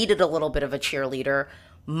they needed a little bit of a cheerleader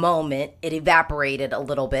moment. It evaporated a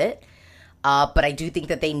little bit. But I do think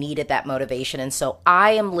that they needed that motivation. And so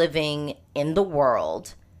I am living in the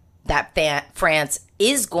world that France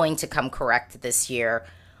is going to come correct this year.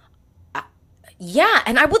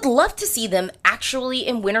 And I would love to see them actually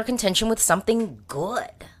in winter contention with something good.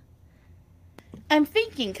 I'm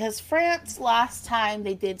thinking, because France, last time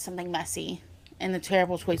they did something messy, and the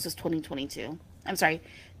terrible choice was 2022. I'm sorry,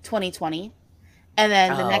 2020. And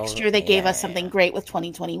then the next year they gave us something great with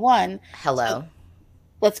 2021. Hello.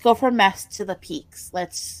 Let's go from mess to the peaks.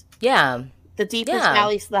 The deepest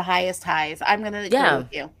valleys to the highest highs. I'm going to agree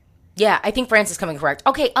with you. Yeah, I think France is coming correct.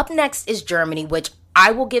 Okay, up next is Germany, which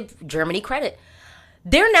I will give Germany credit.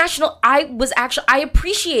 Their national, I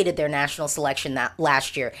appreciated their national selection that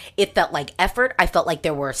last year. It felt like effort. I felt like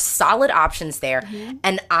there were solid options there.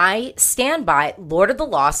 And I stand by Lord of the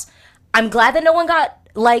Lost. I'm glad that no one got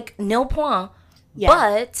nil point. Yeah.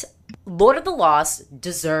 But Lord of the Lost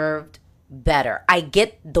deserved better. I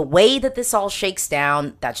get the way that this all shakes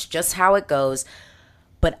down. That's just how it goes.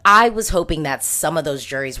 But I was hoping that some of those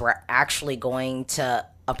juries were actually going to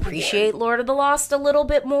appreciate Lord of the Lost a little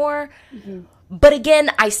bit more. But again,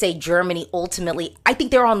 I say Germany ultimately, I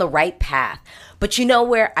think they're on the right path. But you know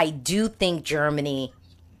where I do think Germany,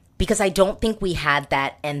 because I don't think we had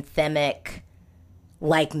that anthemic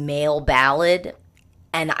male ballad.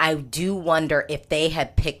 And I do wonder if they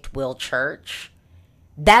had picked Will Church.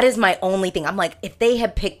 That is my only thing. I'm like, if they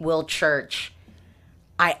had picked Will Church,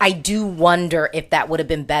 I do wonder if that would have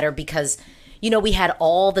been better because, we had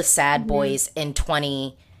all the sad boys in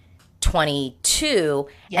 2022.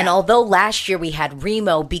 And although last year we had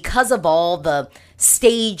Remo, because of all the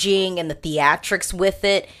staging and the theatrics with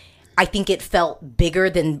it, I think it felt bigger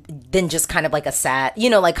than just kind of like a sad,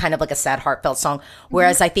 like kind of like a sad, heartfelt song.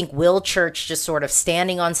 Whereas I think Will Church just sort of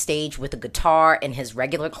standing on stage with a guitar in his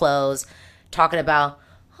regular clothes, talking about,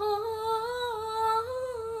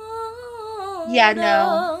 yeah,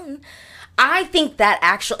 no. I think that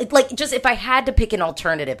actually, like, just if I had to pick an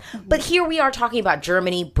alternative, but here we are talking about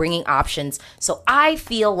Germany bringing options. So I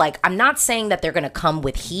feel like, I'm not saying that they're going to come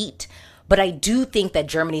with heat, but I do think that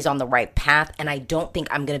Germany's on the right path, and I don't think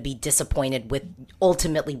I'm going to be disappointed with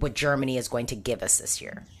ultimately what Germany is going to give us this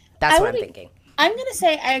year. That's what I'm thinking. I'm going to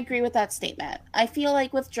say I agree with that statement. I feel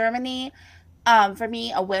like with Germany, for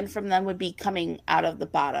me, a win from them would be coming out of the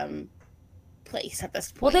bottom place at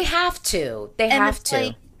this point. Well, they have to. They have to.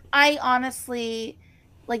 Like, I honestly,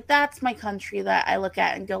 like, that's my country that I look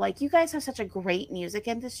at and go, like, you guys have such a great music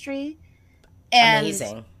industry. And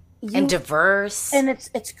amazing. And diverse. And it's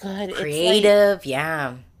good. Creative, it's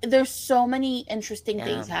like, there's so many interesting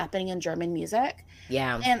things happening in German music.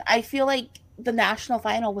 Yeah. And I feel like the national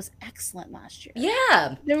final was excellent last year.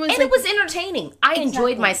 Yeah. It was entertaining. I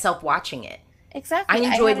enjoyed myself watching it. Exactly.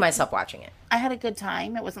 I enjoyed myself watching it. I had a good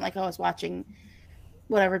time. It wasn't like I was watching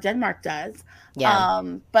whatever Denmark does. Yeah.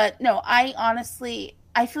 But no, I honestly,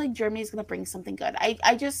 I feel like Germany's going to bring something good.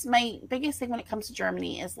 I just, my biggest thing when it comes to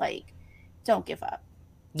Germany is like, don't give up.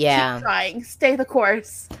 Yeah. Keep trying. Stay the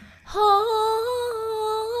course. Hold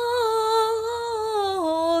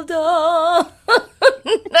on.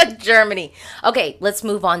 Germany. Okay, let's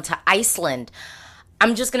move on to Iceland.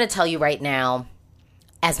 I'm just going to tell you right now,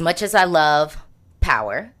 as much as I love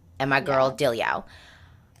Power and my girl Diljau,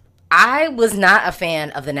 I was not a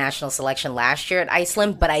fan of the national selection last year at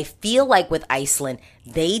Iceland, but I feel like with Iceland,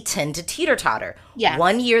 they tend to teeter-totter. Yeah.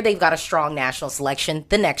 One year they've got a strong national selection.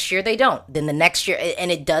 The next year they don't. Then the next year, and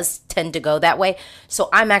it does tend to go that way. So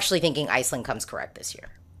I'm actually thinking Iceland comes correct this year.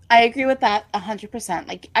 I agree with that 100%.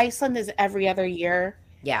 Like, Iceland is every other year.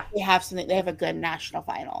 Yeah. They have a good national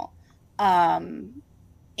final.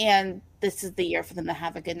 And this is the year for them to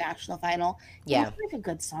have a good national final. Yeah. It's like a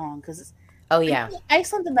good song because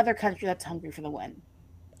Iceland's another country that's hungry for the win.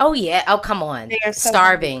 Oh, yeah. Oh, come on. They are so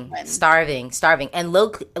starving. And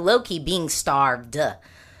low-key being starved by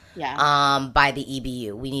the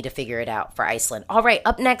EBU. We need to figure it out for Iceland. All right,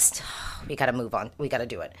 up next, we got to move on. We got to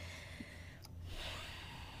do it.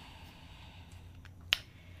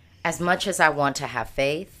 As much as I want to have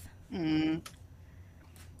faith, because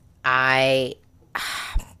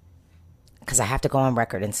I have to go on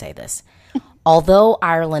record and say this. Although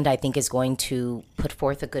Ireland, I think, is going to put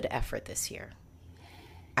forth a good effort this year,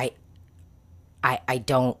 I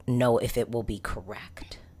don't know if it will be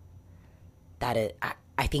correct.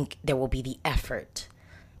 I think there will be the effort,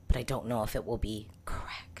 but I don't know if it will be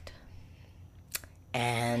correct.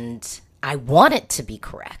 And I want it to be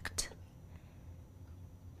correct,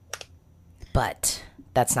 but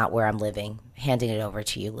that's not where I'm living. Handing it over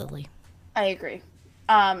to you, Lily. I agree.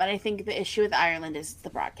 And I think the issue with Ireland is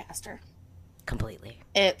the broadcaster. Completely.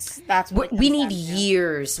 That's what we need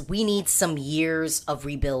years. We need some years of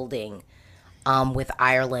rebuilding with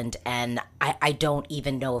Ireland, and I don't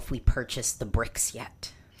even know if we purchased the bricks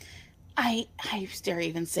yet. I dare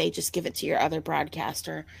even say just give it to your other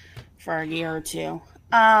broadcaster for a year or two.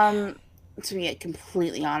 To be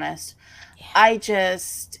completely honest,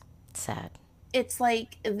 sad. It's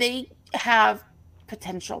like they have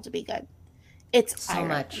potential to be good. It's so Ireland.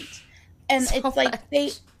 Much. And so it's like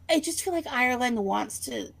much. I just feel like Ireland wants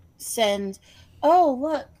to send, oh,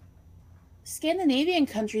 look, Scandinavian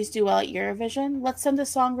countries do well at Eurovision. Let's send a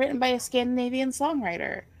song written by a Scandinavian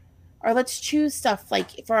songwriter. Or let's choose stuff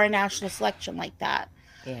like for our national selection like that.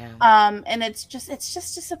 Yeah. And it's just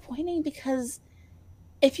disappointing because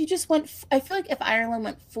if you just I feel like if Ireland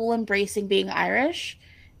went full embracing being Irish,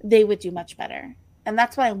 they would do much better. And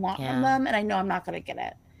that's what I want from them, and I know I'm not going to get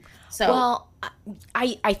it. So, well,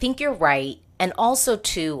 I think you're right. And also,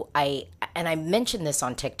 too, I mentioned this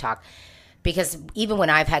on TikTok because even when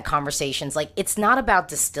I've had conversations, like, it's not about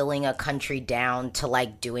distilling a country down to,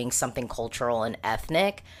 like, doing something cultural and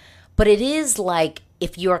ethnic, but it is like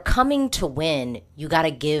if you're coming to win, you got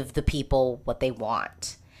to give the people what they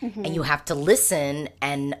want. Mm-hmm. And you have to listen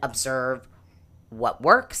and observe what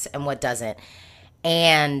works and what doesn't.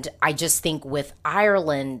 And I just think with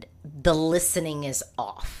Ireland, the listening is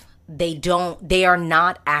off. They are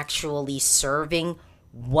not actually serving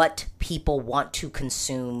what people want to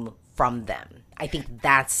consume from them. I think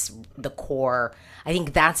that's the core. I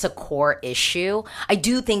think that's a core issue. I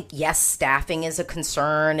do think, yes, staffing is a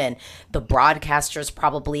concern and the broadcaster is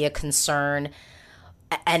probably a concern.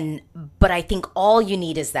 But I think all you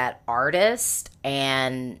need is that artist,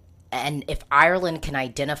 and if Ireland can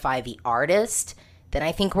identify the artist, then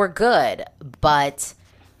I think we're good. But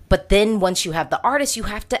then once you have the artist, you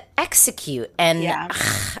have to execute. And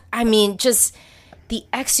I mean, just the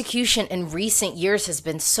execution in recent years has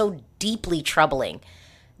been so deeply troubling.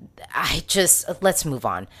 Let's move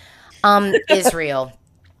on. Israel's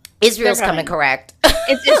coming correct.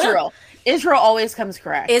 It's Israel. Israel always comes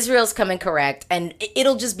correct. Israel's coming correct, and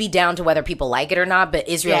it'll just be down to whether people like it or not, but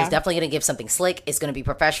Israel is definitely going to give something slick. It's going to be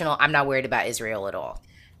professional. I'm not worried about Israel at all.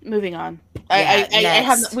 Moving on.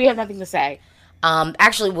 We have nothing to say.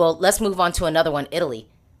 Actually, well, let's move on to another one, Italy.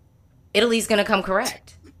 Italy's going to come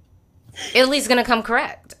correct. Italy's going to come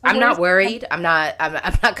correct. I'm not worried. I'm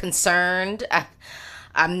not concerned.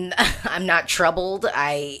 I'm not troubled.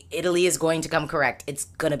 Italy is going to come correct. It's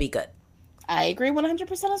going to be good. I agree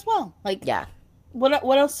 100% as well. Yeah. What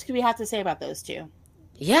else do we have to say about those two?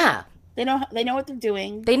 Yeah. They know what they're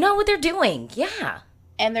doing. They know what they're doing. Yeah.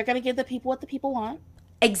 And they're going to give the people what the people want.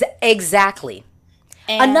 Exactly.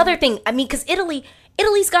 And another thing, I mean, because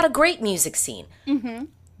Italy's got a great music scene. Mm-hmm.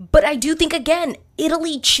 But I do think, again,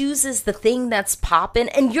 Italy chooses the thing that's popping.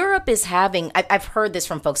 And Europe is having, I've heard this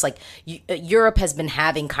from folks, like, Europe has been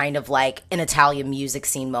having kind of like an Italian music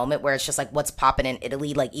scene moment where it's just like, what's popping in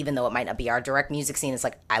Italy? Like, even though it might not be our direct music scene, it's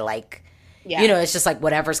like, it's just like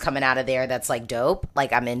whatever's coming out of there that's like dope.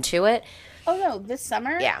 Like, I'm into it. Oh, no, this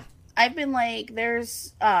summer? Yeah. I've been like,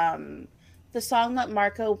 there's the song that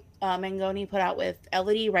Marco Mangoni put out with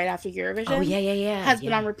Elodie right after Eurovision. Oh, yeah. Has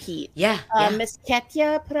been on repeat. Yeah. Miss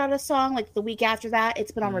Ketia put out a song like the week after that.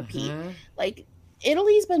 It's been on repeat. Like,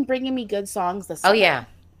 Italy's been bringing me good songs this summer. Oh, yeah.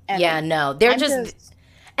 And they're just...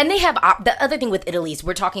 And they have... the other thing with Italy is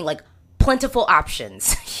we're talking like plentiful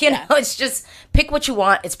options. You know, it's just pick what you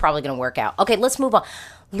want. It's probably going to work out. Okay, let's move on.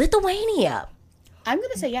 Lithuania. I'm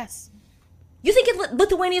going to say yes. You think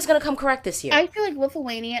Lithuania is going to come correct this year? I feel like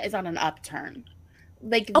Lithuania is on an upturn.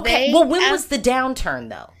 Like, okay, well, when was the downturn,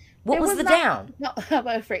 though? What was the down? No, how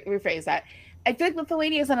about rephrase that? I feel like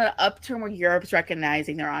Lithuania is on an upturn where Europe's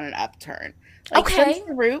recognizing they're on an upturn. Like, okay. Since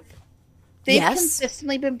the group, they've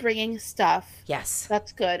consistently been bringing stuff. Yes.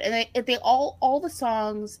 That's good. And they all the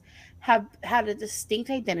songs have had a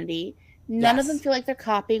distinct identity. None of them feel like they're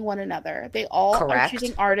copying one another. They all are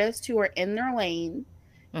choosing artists who are in their lane.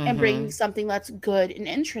 And bringing something that's good and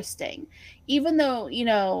interesting. Even though, you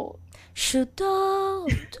know... I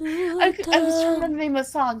was trying to name the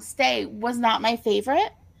song. Stay was not my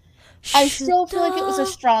favorite. I still feel like it was a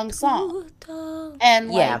strong song.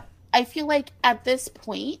 And I feel like at this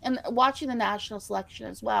point, and watching the national selection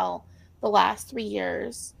as well, the last 3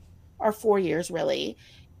 years, or 4 years really,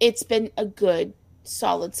 it's been a good,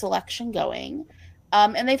 solid selection going.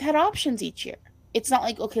 And they've had options each year. It's not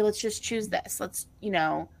like, okay, let's just choose this. Let's,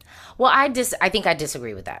 Well, I think I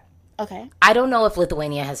disagree with that. Okay. I don't know if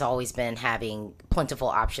Lithuania has always been having plentiful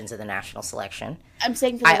options in the national selection. I'm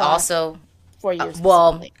saying for the last 4 years.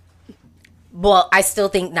 Well, I still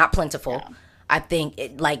think not plentiful. Yeah. I think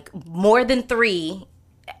more than 4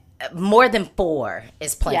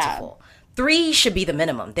 is plentiful. Yeah. 3 should be the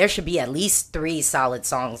minimum. There should be at least 3 solid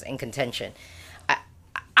songs in contention.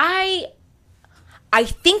 I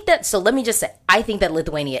think that, so let me just say, I think that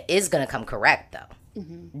Lithuania is going to come correct, though.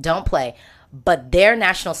 Mm-hmm. Don't play. But their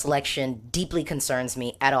national selection deeply concerns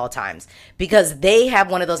me at all times. Because they have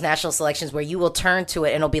one of those national selections where you will turn to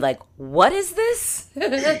it and it'll be like, what is this?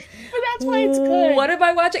 But that's why it's good. What am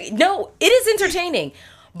I watching? No, it is entertaining.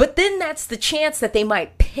 But then that's the chance that they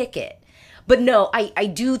might pick it. But no, I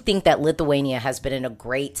do think that Lithuania has been in a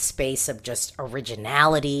great space of just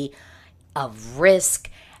originality, of risk.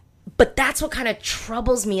 But that's what kind of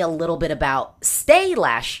troubles me a little bit about Stay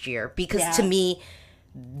last year, because to me,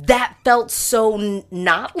 that felt so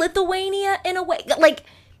not Lithuania in a way. Like,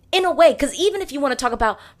 in a way, because even if you want to talk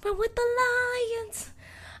about Run with the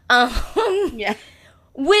Lions,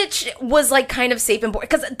 which was like kind of safe and boring,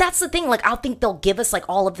 because that's the thing. Like, I'll think they'll give us like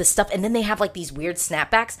all of this stuff, and then they have like these weird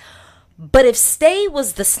snapbacks. But if Stay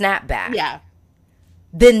was the snapback,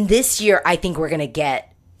 then this year I think we're gonna get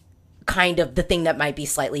kind of the thing that might be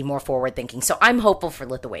slightly more forward thinking. So I'm hopeful for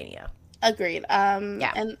Lithuania. Agreed. And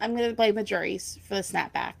I'm going to blame the juries for the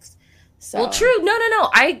snapbacks. So. Well, true. No.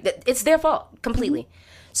 It's their fault completely.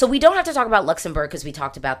 Mm-hmm. So we don't have to talk about Luxembourg because we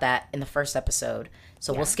talked about that in the first episode.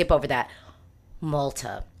 So we'll skip over that.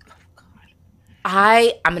 Malta. Oh,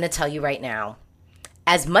 God. I'm going to tell you right now,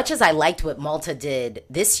 as much as I liked what Malta did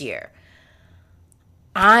this year,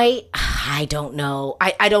 I don't know.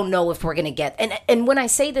 I don't know if we're going to get... And when I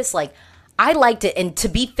say this, like, I liked it. And to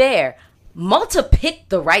be fair, Malta picked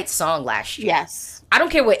the right song last year. Yes. I don't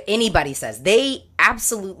care what anybody says. They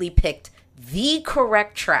absolutely picked the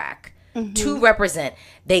correct track to represent.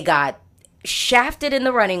 They got shafted in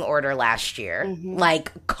the running order last year,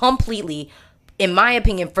 like completely, in my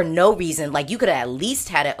opinion, for no reason. Like, you could have at least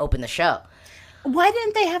had it open the show. Why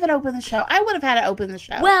didn't they have it open the show? I would have had it open the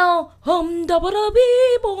show. Well,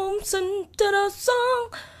 da-ba-da-bee, boom, song.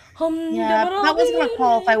 Yeah, that was going to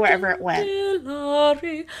qualify wherever it went.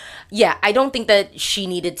 Yeah, I don't think that she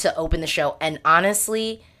needed to open the show. And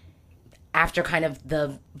honestly, after kind of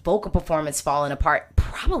the vocal performance falling apart,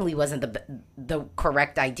 probably wasn't the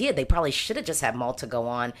correct idea. They probably should have just had Malta go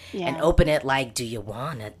on and open it like, do you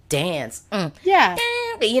want to dance? Yeah.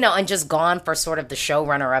 And just gone for sort of the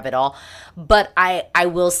showrunner of it all. But I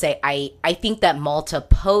will say, I think that Malta,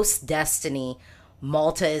 post-Destiny,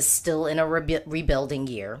 Malta is still in a rebuilding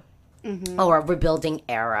year. Or a rebuilding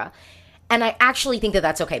era. And I actually think that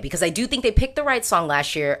that's okay, because I do think they picked the right song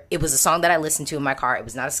last year. It was a song that I listened to in my car. It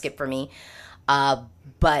was not a skip for me.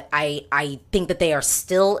 But I think that they are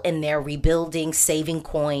still in their rebuilding, saving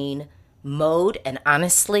coin mode. And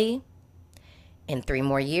honestly, in 3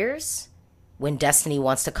 more years, when Destiny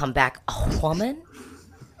wants to come back a woman,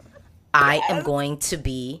 I am going to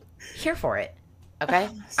be here for it. Okay?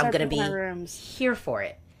 I'm going to be here for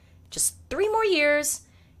it. Just 3 more years.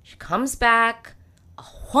 She comes back a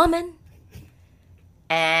woman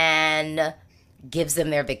and gives them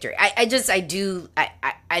their victory. I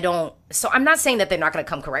don't. So I'm not saying that they're not going to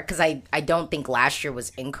come correct, because I don't think last year was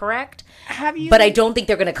incorrect. But I don't think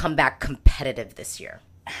they're going to come back competitive this year.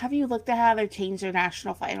 Have you looked at how they changed their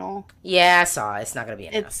national final? Yeah, I saw. It's not going to be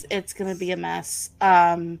enough. It's going to be a mess.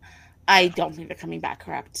 I don't think they're coming back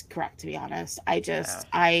correct, to be honest.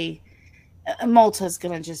 Malta's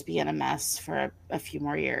going to just be in a mess for a few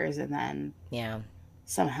more years, and then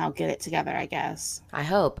somehow get it together, I guess. I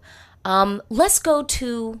hope. Let's go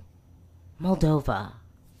to Moldova.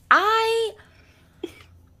 I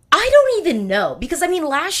don't even know, because I mean,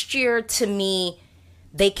 last year to me,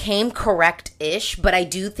 they came correct-ish, but I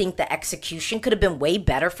do think the execution could have been way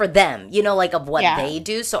better for them, like of what they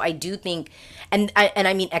do. So I do think, and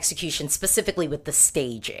I mean execution specifically with the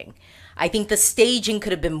staging. I think the staging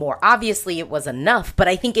could have been more. Obviously, it was enough, but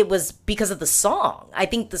I think it was because of the song. I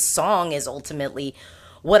think the song is ultimately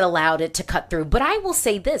what allowed it to cut through. But I will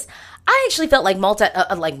say this. I actually felt like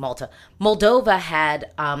Moldova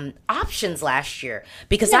had options last year,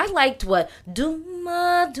 because I liked what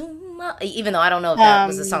Duma, even though I don't know if that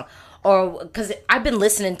was the song. Or because I've been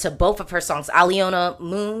listening to both of her songs, Aliona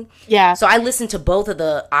Moon. Yeah. So I listened to both of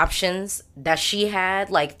the options that she had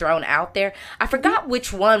like thrown out there. I forgot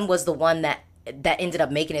which one was the one that ended up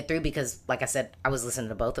making it through, because like I said, I was listening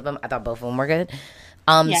to both of them. I thought both of them were good.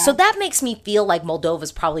 So that makes me feel like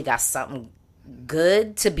Moldova's probably got something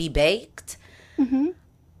good to be baked. Well,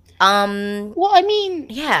 I mean,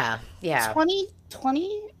 yeah.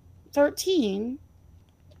 2013,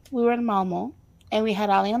 we were in Malmo. And we had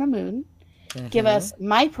Aliona Moon give us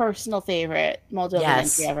my personal favorite Moldovan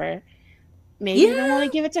entry ever. Maybe we don't want to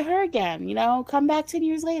give it to her again. Come back 10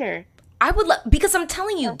 years later. I would because I'm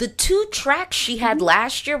telling you, the 2 tracks she had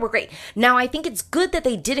last year were great. Now, I think it's good that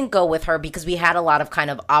they didn't go with her, because we had a lot of kind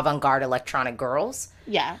of avant-garde electronic girls.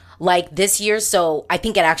 Yeah. Like this year. So I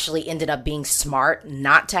think it actually ended up being smart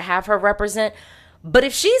not to have her represent. But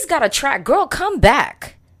if she's got a track, girl, come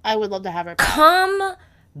back. I would love to have her back. Come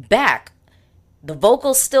back. The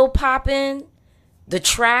vocals still popping. The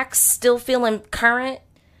tracks still feeling current.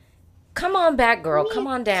 Come on back, girl. Come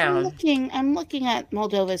on down. I'm looking at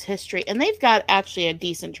Moldova's history, and they've got actually a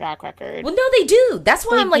decent track record. Well, no, they do. That's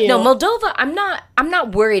why I'm like, no, Moldova, I'm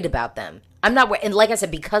not worried about them. I'm not worried. And like I said,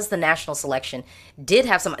 because the national selection did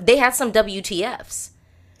have they had some WTFs.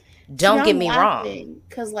 Don't get me wrong.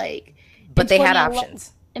 Because but they had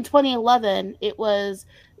options. In 2011, it was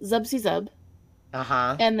Zubsi Zub.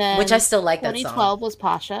 And then, which I still like that song. 2012 was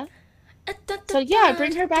Pasha. So yeah,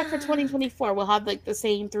 bring her back for 2024. We'll have the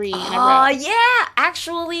same 3 in a row. Oh yeah,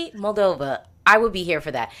 actually, Moldova, I would be here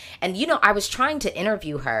for that. And I was trying to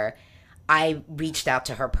interview her. I reached out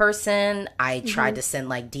to her person. I tried to send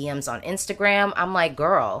DMs on Instagram. I'm like,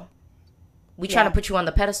 girl, we trying to put you on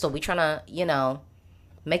the pedestal. We trying to,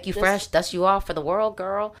 make you fresh, dust you off for the world,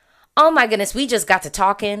 girl. Oh my goodness, we just got to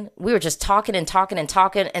talking. We were just talking and talking and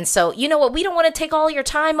talking. And so, you know what? We don't want to take all your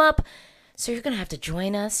time up. So you're going to have to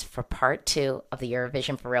join us for part 2 of the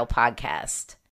Eurovision for Real podcast.